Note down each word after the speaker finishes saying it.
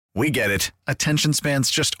We get it. Attention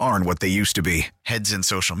spans just aren't what they used to be. Heads in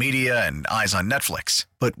social media and eyes on Netflix.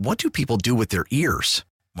 But what do people do with their ears?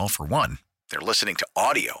 Well, for one, they're listening to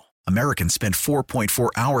audio. Americans spend 4.4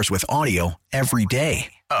 hours with audio every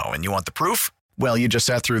day. Oh, and you want the proof? Well, you just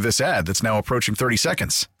sat through this ad that's now approaching 30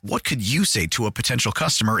 seconds. What could you say to a potential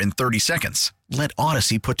customer in 30 seconds? Let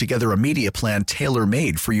Odyssey put together a media plan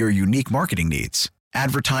tailor-made for your unique marketing needs.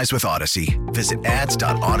 Advertise with Odyssey. Visit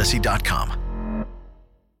ads.odyssey.com.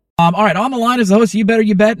 All right, on the line is the host of You Better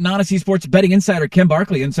You Bet and Odyssey Sports betting insider Ken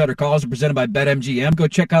Barkley. Insider calls are presented by BetMGM. Go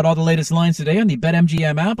check out all the latest lines today on the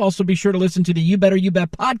BetMGM app. Also, be sure to listen to the You Better You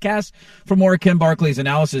Bet podcast for more of Ken Barkley's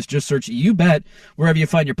analysis. Just search You Bet wherever you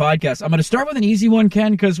find your podcast. I'm going to start with an easy one,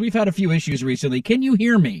 Ken, because we've had a few issues recently. Can you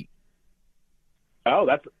hear me? Oh,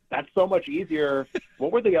 that's so much easier.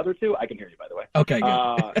 What were the other two? I can hear you, by the way. Okay,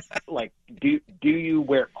 good. Like, do you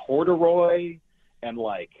wear corduroy and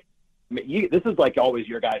like? This is like always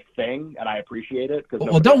your guys' thing, and I appreciate it.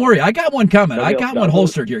 Well, don't worry. I got one coming. I got one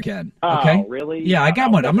holstered here, Ken. Okay? Oh, really? Yeah, I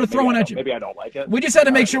got one. I'm going to throw one at you. Maybe I don't like it. We just had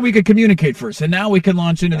to make sure we could communicate first, and now we can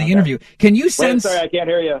launch into the interview. Can you sense... Wait, sorry, I can't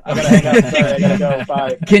hear you. I got to hang up. Sorry, I got to go.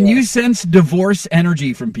 Bye. Can you sense divorce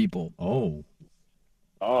energy from people? Oh,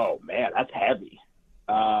 man, that's heavy.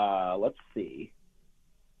 Let's see.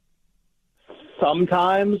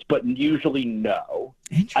 Sometimes, but usually no.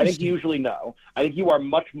 I think usually no. I think you are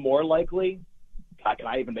much more likely. Can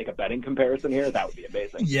I even make a betting comparison here? That would be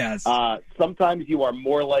amazing. Yes. Sometimes you are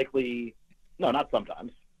more likely. No, not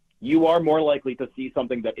sometimes. You are more likely to see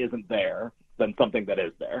something that isn't there than something that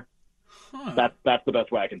is there. Huh. That's the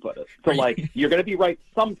best way I can put it. So, like, you're going to be right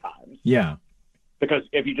sometimes. Yeah. Because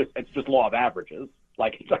it's just law of averages.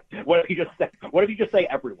 Like, what if you just say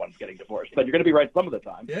everyone's getting divorced? Then you're going to be right some of the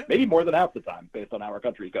time, maybe more than half the time, based on how our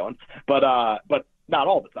country's going. But not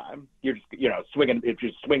all the time. You're just swinging. If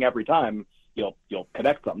you swing every time, you'll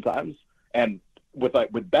connect sometimes. And with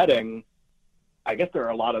betting, I guess there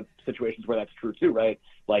are a lot of situations where that's true too, right?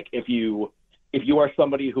 Like if you are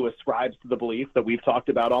somebody who ascribes to the belief that we've talked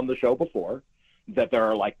about on the show before, that there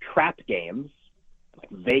are like trap games, like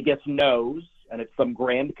Vegas knows. And it's some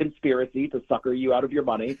grand conspiracy to sucker you out of your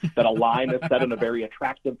money, that a line is set in a very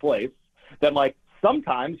attractive place, then, like,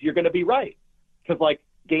 sometimes you're going to be right. Because, like,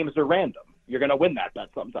 games are random. You're going to win that bet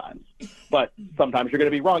sometimes. But sometimes you're going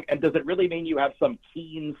to be wrong. And does it really mean you have some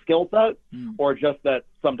keen skill set? Or just that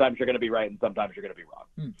sometimes you're going to be right and sometimes you're going to be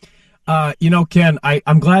wrong? Ken,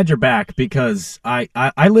 I'm glad you're back because I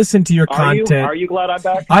listen to your content. Are you glad I'm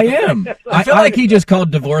back? I am. I feel like he just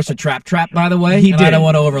called divorce a trap, by the way. He did. I don't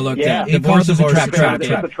want to overlook that. Divorce is a trap. It's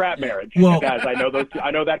a trap marriage. Well, guys, I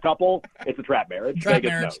know that couple. It's a trap marriage.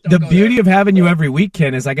 The beauty of having you every week,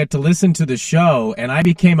 Ken, is I get to listen to the show, and I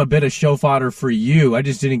became a bit of show fodder for you. I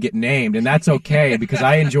just didn't get named, and that's okay because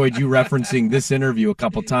I enjoyed you referencing this interview a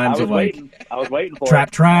couple times. I was waiting for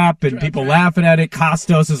trap, and people laughing at it.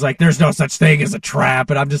 Costos is like, there's no such thing as a trap,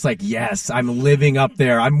 and I'm just like, yes, I'm living up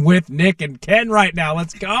there. I'm with Nick and Ken right now.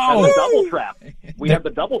 Let's go. And the double trap. We had the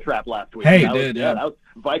double trap last week. Hey, that was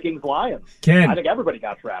Vikings Lions. Ken, I think everybody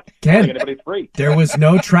got trapped. Ken, I don't think anybody's free. There was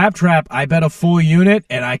no trap. I bet a full unit,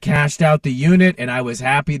 and I cashed out the unit, and I was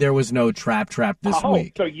happy there was no trap this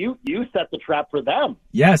week. So you set the trap for them.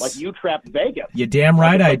 Yes. Like you trapped Vegas. You're damn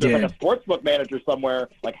right I did. Like a sportsbook manager somewhere,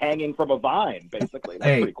 like hanging from a vine, basically.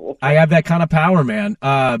 That's pretty cool. I have that kind of power, man.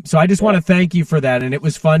 So I just want to thank you for that, and it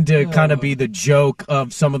was fun to kind of be the joke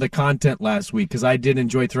of some of the content last week, because I did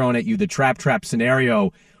enjoy throwing at you the trap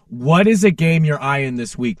scenario. What is a game you're eyeing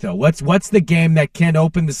this week, though? What's the game that can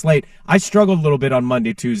open the slate? I struggled a little bit on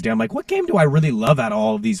Monday, Tuesday. I'm like, what game do I really love out of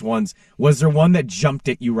all of these ones? Was there one that jumped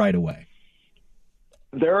at you right away?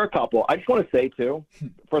 There are a couple. I just want to say, too,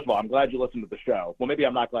 first of all, I'm glad you listened to the show. Well, maybe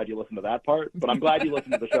I'm not glad you listened to that part, but I'm glad you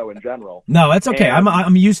listened to the show in general. No, that's okay.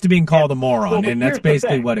 I'm used to being called a moron, and that's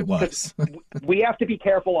basically what it was. We have to be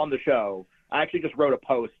careful on the show. I actually just wrote a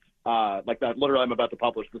post like that. Literally, I'm about to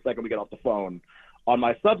publish the second we get off the phone on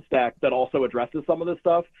my Substack that also addresses some of this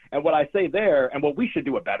stuff. And what I say there, and what we should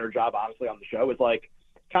do a better job, honestly, on the show is like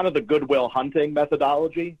kind of the Goodwill Hunting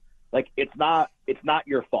methodology. Like, it's not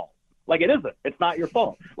your fault. Like, it isn't. It's not your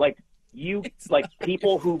fault. Like,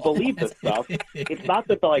 people who believe this stuff, it's not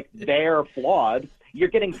that they're flawed. You're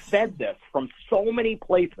getting fed this from so many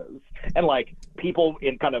places, and like people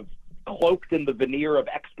in kind of cloaked in the veneer of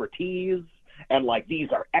expertise, and like these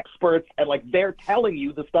are experts, and like they're telling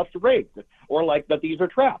you the stuff's rigged, or like that these are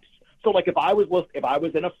traps. So like if I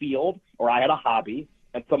was in a field, or I had a hobby,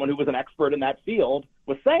 and someone who was an expert in that field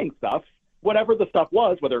was saying stuff, whatever the stuff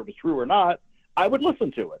was, whether it was true or not, I would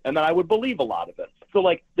listen to it, and then I would believe a lot of it. So,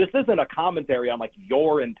 like, this isn't a commentary on, like,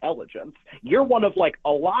 your intelligence. You're one of, like,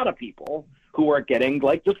 a lot of people who are getting,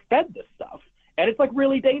 like, just fed this stuff. And it's, like,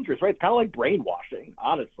 really dangerous, right? It's kind of like brainwashing,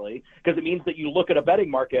 honestly, because it means that you look at a betting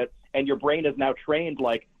market and your brain is now trained,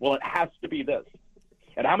 like, well, it has to be this.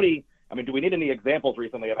 And do we need any examples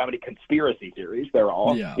recently of how many conspiracy theories there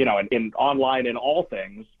are, in online in all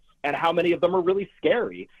things, and how many of them are really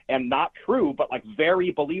scary and not true, but, like,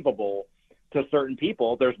 very believable to certain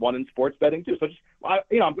people? There's one in sports betting too. So just,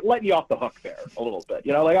 I'm letting you off the hook there a little bit.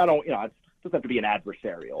 It doesn't have to be an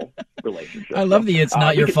adversarial relationship. I love the "it's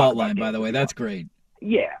not your fault" line, by the way. That's great.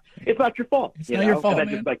 Yeah, it's not your fault. It's not your fault, and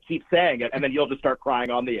then just like keep saying it, and then you'll just start crying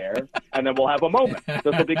on the air, and then we'll have a moment. This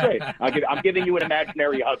will be great. I'm giving you an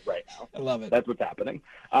imaginary hug right now. I love it. That's what's happening.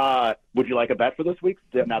 Would you like a bet for this week?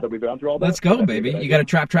 Now that we've gone through all that, let's go, baby. You got a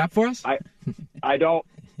trap for us? I don't.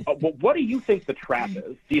 Well, what do you think the trap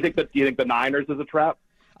is? Do you think the Niners is a trap?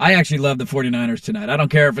 I actually love the 49ers tonight. I don't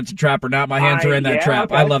care if it's a trap or not. My hands are in that trap.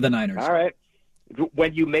 Okay. I love the Niners. All right.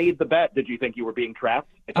 When you made the bet, did you think you were being trapped?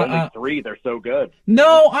 It's only 3. They're so good.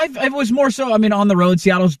 No, I was more so, on the road,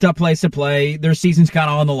 Seattle's a tough place to play. Their season's kind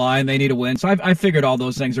of on the line. They need to win. So I figured all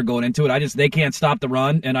those things are going into it. They can't stop the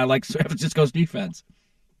run, and I like San Francisco's defense.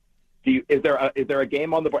 Is there a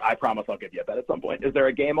game on the board? I promise I'll give you a bet at some point. Is there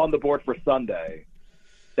a game on the board for Sunday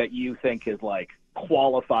that you think is, like,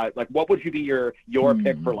 qualified? Like, what would you be your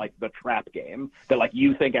pick for, like, the trap game that, like,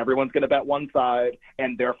 you think everyone's going to bet one side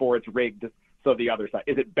and therefore it's rigged? So the other side,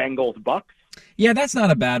 is it Bengals Bucks? Yeah, that's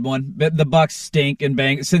not a bad one. But the Bucks stink, and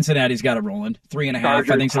Cincinnati's got it rolling 3.5.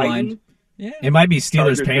 Chargers, I think's the line. Titans? Yeah, it might be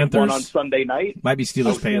Steelers Panthers one on Sunday night. Might be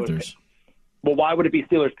Steelers Panthers. Well, why would it be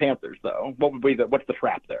Steelers Panthers though? What's the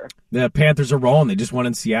trap there? The Panthers are rolling. They just won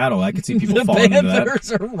in Seattle. I could see people falling into that. The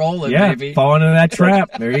Panthers are rolling, baby. Falling into that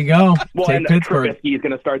trap. There you go. Well, Take and Pittsburgh. Trubisky's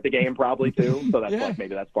going to start the game probably too, so that's like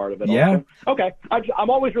maybe that's part of it. Yeah. Also. Okay.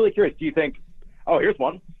 I'm always really curious. Do you think? Oh, here's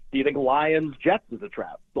one. Do you think Lions-Jets is a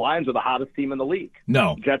trap? The Lions are the hottest team in the league.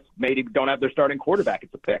 No. Jets maybe don't have their starting quarterback.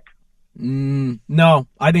 It's a pick. No,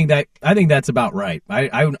 I think that's about right.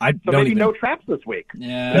 I so don't maybe even. No traps this week.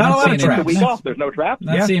 Yeah, not a lot of traps. The week off. There's no traps.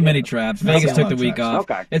 Not seeing many traps. Vegas took the week off.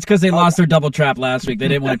 Okay. It's because they lost their double trap last week. They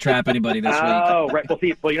didn't want to trap anybody this week. Oh, right.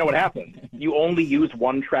 Well, you know what happened? You only use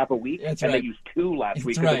one trap a week, That's and right. they used 2 last week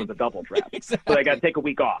That's because right. it was a double trap. Exactly. So they got to take a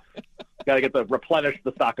week off. Got to get to replenish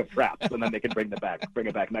the stock of traps, and then they can bring it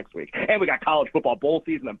back next week. And we got college football bowl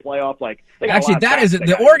season and playoffs. Like actually, that is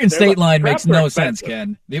the Oregon State line makes no sense,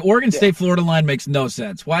 Ken. The Oregon State Florida line makes no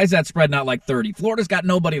sense. Why is that spread not like 30? Florida's got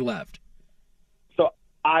nobody left. So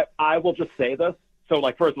I will just say this. So,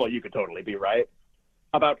 like, first of all, you could totally be right.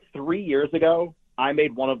 About 3 years ago, I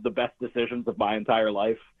made one of the best decisions of my entire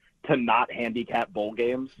life to not handicap bowl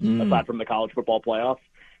games, aside from the college football playoffs.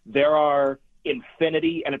 There are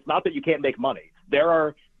infinity, and it's not that you can't make money. There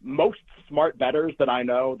are most smart bettors that I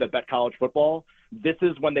know that bet college football. This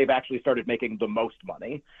is when they've actually started making the most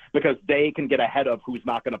money because they can get ahead of who's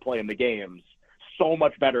not going to play in the games so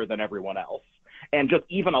much better than everyone else. And just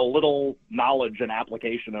even a little knowledge and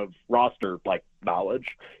application of roster like knowledge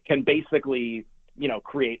can basically,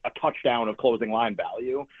 create a touchdown of closing line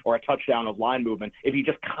value or a touchdown of line movement if you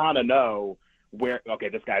just kind of know where, okay,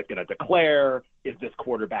 this guy's going to declare, is this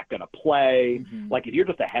quarterback going to play? Like, if you're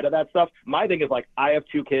just ahead of that stuff, my thing is, like, I have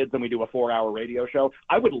 2 kids and we do a 4-hour radio show.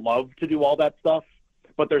 I would love to do all that stuff,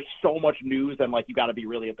 but there's so much news and, like, you got to be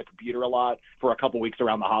really at the computer a lot for a couple weeks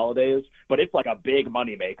around the holidays. But it's, like, a big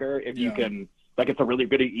moneymaker if you can, like, it's a really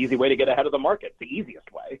good, easy way to get ahead of the market. The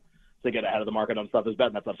easiest way to get ahead of the market on stuff is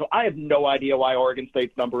betting that stuff. So I have no idea why Oregon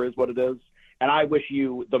State's number is what it is. And I wish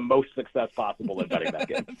you the most success possible in betting that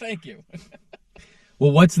game. Thank you.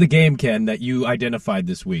 Well, what's the game, Ken, that you identified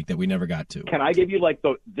this week that we never got to? Can I give you like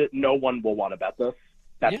the no one will want to bet this?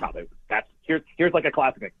 Here's like a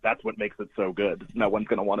classic. Like, that's what makes it so good. No one's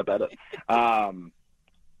going to want to bet it. I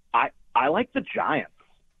like the Giants,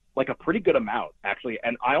 like a pretty good amount actually,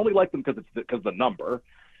 and I only like them because the number.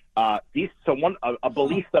 A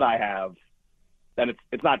belief that I have, and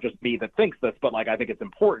it's not just me that thinks this, but like I think it's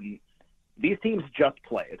important. These teams just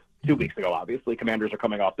played 2 weeks ago, obviously. Commanders are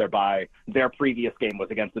coming off their bye. Their previous game was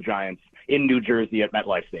against the Giants in New Jersey at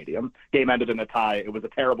MetLife Stadium. Game ended in a tie. It was a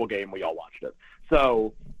terrible game. We all watched it.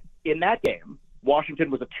 So in that game, Washington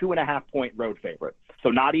was a 2.5-point road favorite. So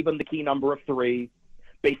not even the key number of 3.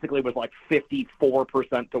 Basically was like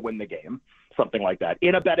 54% to win the game, something like that.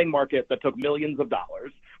 In a betting market that took millions of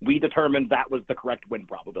dollars, we determined that was the correct win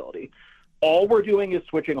probability. All we're doing is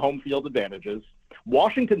switching home field advantages.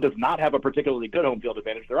 Washington does not have a particularly good home field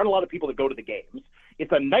advantage. There aren't a lot of people that go to the games.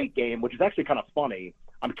 It's a night game, which is actually kind of funny.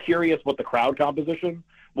 I'm curious what the crowd composition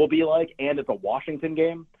will be like, and it's a Washington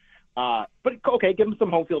game. But okay, give them some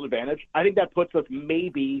home field advantage. I think that puts us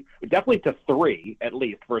definitely to 3 at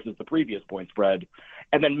least versus the previous point spread,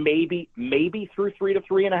 and then maybe through 3 to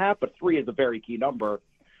 3.5. But 3 is a very key number.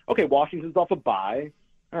 Okay, Washington's off a bye.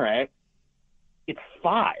 All right, it's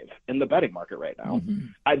 5 in the betting market right now.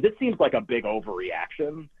 Mm-hmm. This seems like a big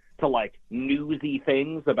overreaction to like newsy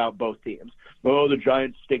things about both teams. Oh, the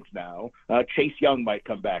Giants stink now. Chase Young might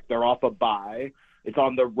come back. They're off a bye. It's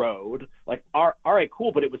on the road. Like, all right,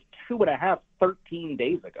 cool, but it was 2.5, 13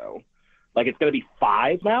 days ago. Like, it's going to be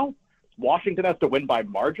 5 now? Washington has to win by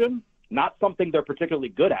margin? Not something they're particularly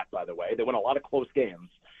good at, by the way. They win a lot of close games.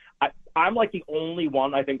 I'm like the only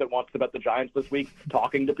one, I think, that wants to bet the Giants this week,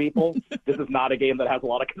 talking to people. This is not a game that has a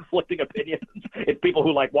lot of conflicting opinions. It's people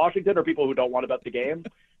who like Washington or people who don't want to bet the game.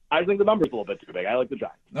 I think the number's a little bit too big. I like the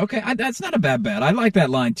Giants. Okay, that's not a bad bet. I like that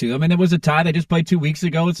line, too. I mean, it was a tie. They just played 2 weeks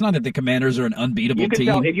ago. It's not that the Commanders are an unbeatable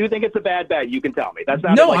team. If you think it's a bad bet, you can tell me. That's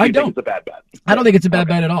not no, like I you don't. think it's a bad bet. I don't think it's a bad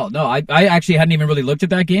bet at all. No, I actually hadn't even really looked at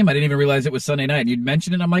that game. I didn't even realize it was Sunday night. You'd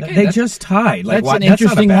mentioned it. I'm like, hey, they just tied. Like, that's an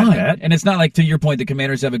interesting line. Bet. And it's not like, to your point, the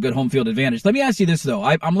Commanders have a good home field advantage. Let me ask you this, though.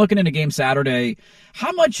 I'm looking at a game Saturday.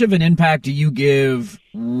 How much of an impact do you give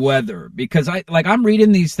weather? Because I'm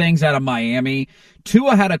reading these things out of Miami.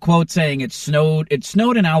 Tua had a quote saying it snowed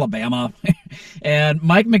in Alabama. And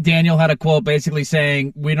Mike McDaniel had a quote basically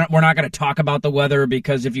saying we're not going to talk about the weather,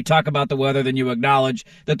 because if you talk about the weather, then you acknowledge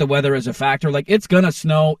that the weather is a factor. Like, it's going to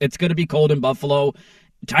snow. It's going to be cold in Buffalo.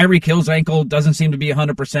 Tyreek Hill's ankle doesn't seem to be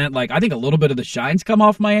 100%. Like, I think a little bit of the shine's come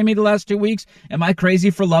off Miami the last 2 weeks. Am I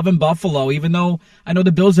crazy for loving Buffalo, even though I know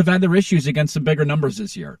the Bills have had their issues against some bigger numbers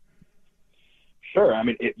this year? Sure. I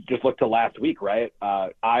mean, just look to last week, right?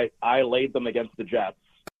 I laid them against the Jets.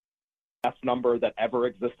 Best number that ever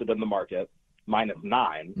existed in the market, -9.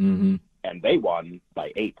 Mm-hmm. And they won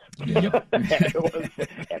by 8. Yep. and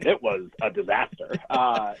it was a disaster.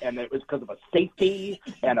 And it was because of a safety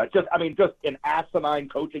and just an asinine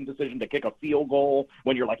coaching decision to kick a field goal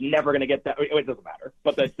when you're like never going to get that. It doesn't matter.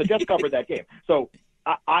 But the Jets covered that game. So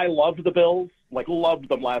I loved the Bills, loved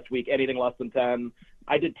them last week. Anything less than 10,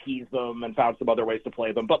 I did tease them and found some other ways to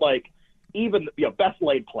play them. But even best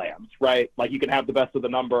laid plans, right? Like, you can have the best of the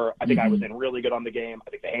number. I think I was in really good on the game.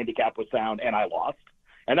 I think the handicap was sound, and I lost.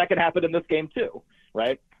 And that can happen in this game too,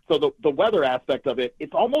 right? So the weather aspect of it,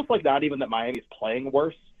 it's almost like not even that Miami's playing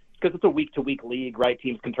worse, because it's a week-to-week league, right?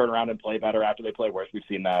 Teams can turn around and play better after they play worse. We've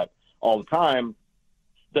seen that all the time.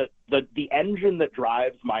 The engine that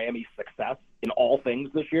drives Miami's success in all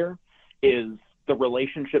things this year is the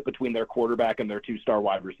relationship between their quarterback and their 2-star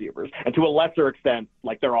wide receivers, and to a lesser extent,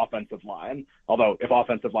 their offensive line. Although if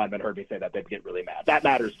offensive linemen heard me say that, they'd get really mad. That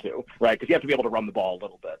matters too, right? Because you have to be able to run the ball a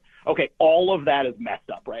little bit. Okay, all of that is messed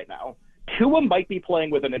up right now. Tua might be playing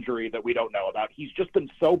with an injury that we don't know about. He's just been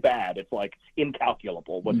so bad, it's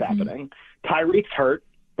incalculable what's happening. Tyreek's hurt,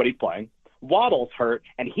 but he's playing. Waddle's hurt,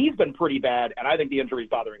 and he's been pretty bad, and I think the injury's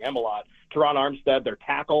bothering him a lot. Teron Armstead, their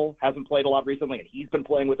tackle, hasn't played a lot recently, and he's been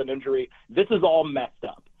playing with an injury. This is all messed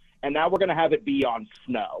up. And now we're going to have it be on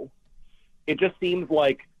snow. It just seems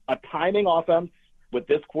like a timing offense with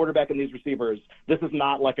this quarterback and these receivers. This is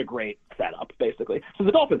not a great setup, basically. So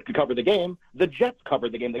the Dolphins could cover the game. The Jets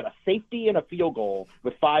covered the game. They got a safety and a field goal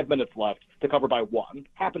with 5 minutes left to cover by 1.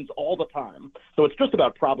 Happens all the time. So it's just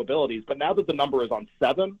about probabilities. But now that the number is on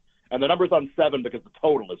 7, and the number's on 7 because the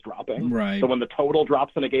total is dropping. Right. So when the total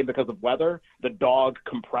drops in a game because of weather, the dog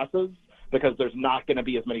compresses because there's not going to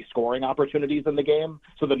be as many scoring opportunities in the game.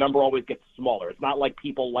 So the number always gets smaller. It's not like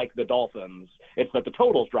people like the Dolphins. It's that the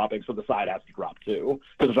total's dropping, so the side has to drop too,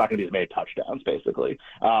 because there's not going to be as many touchdowns, basically.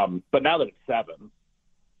 But now that it's 7,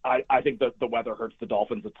 I think that the weather hurts the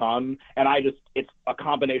Dolphins a ton. And it's a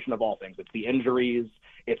combination of all things. It's the injuries.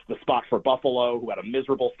 It's the spot for Buffalo, who had a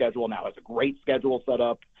miserable schedule, now has a great schedule set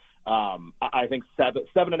up. I think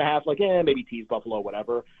 7.5, maybe tease Buffalo,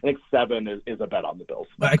 whatever. I think 7 is a bet on the Bills.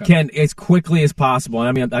 Ken, as quickly as possible,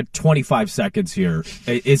 I mean, 25 seconds here.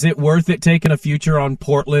 Is it worth it taking a future on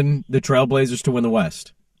Portland, the Trailblazers, to win the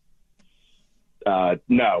West?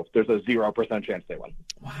 No, there's a 0% chance they win.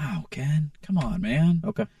 Wow, Ken, come on, man.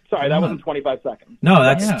 Okay. Sorry, that wasn't 25 seconds. No,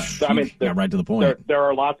 that's right to the point. There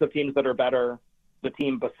are lots of teams that are better. The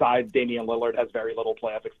team besides Damian Lillard has very little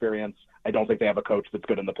playoff experience. I don't think they have a coach that's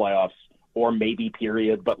good in the playoffs, or maybe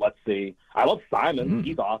period, but let's see. I love Simon.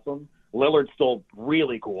 He's awesome. Lillard's still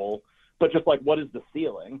really cool. But just what is the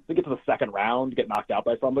ceiling? To get to the second round, get knocked out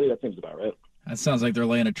by somebody, that seems about right. That sounds like they're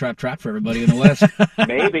laying a trap for everybody in the West.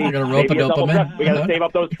 Maybe. We're going to rope a dope them in. We got to save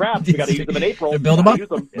up those traps. We got to use them in April. Build them up.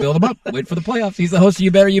 Build them up. Wait for the playoffs. He's the host of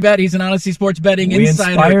You Better You Bet. He's an Odyssey Sports Betting Insider.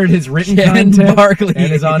 We inspired his written Ken content Barkley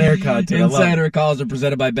and his on-air content. Insider calls are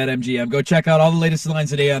presented by BetMGM. Go check out all the latest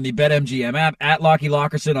lines today on the BetMGM app. At Lockie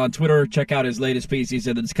Lockerson on Twitter. Check out his latest piece. He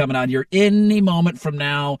said that it's coming out here any moment from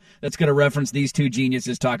now. That's going to reference these two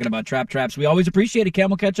geniuses talking about traps. We always appreciate it, Ken.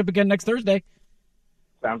 We'll catch up again next Thursday.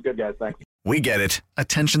 Sounds good, guys. Thanks. We get it.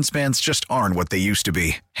 Attention spans just aren't what they used to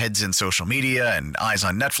be. Heads in social media and eyes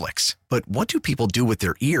on Netflix. But what do people do with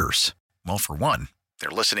their ears? Well, for one, they're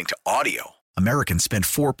listening to audio. Americans spend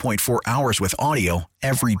 4.4 hours with audio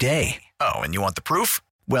every day. Oh, and you want the proof?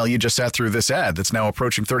 Well, you just sat through this ad that's now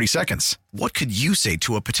approaching 30 seconds. What could you say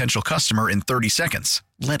to a potential customer in 30 seconds?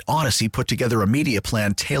 Let Odyssey put together a media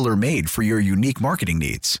plan tailor-made for your unique marketing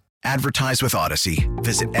needs. Advertise with Odyssey.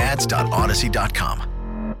 Visit ads.odyssey.com.